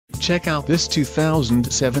Check out this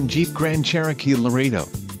 2007 Jeep Grand Cherokee Laredo.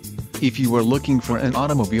 If you are looking for an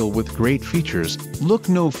automobile with great features, look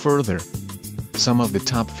no further. Some of the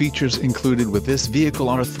top features included with this vehicle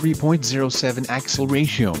are 3.07 axle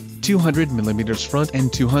ratio, 200mm front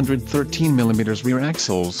and 213mm rear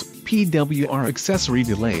axles, PWR accessory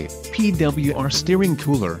delay, PWR steering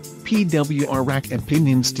cooler, PWR rack and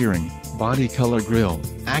pinion steering, body color grille,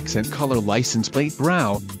 accent color license plate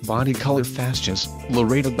brow, body color fascias,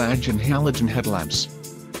 Laredo badge and halogen headlamps.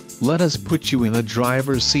 Let us put you in the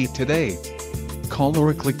driver's seat today. Call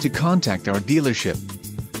or click to contact our dealership.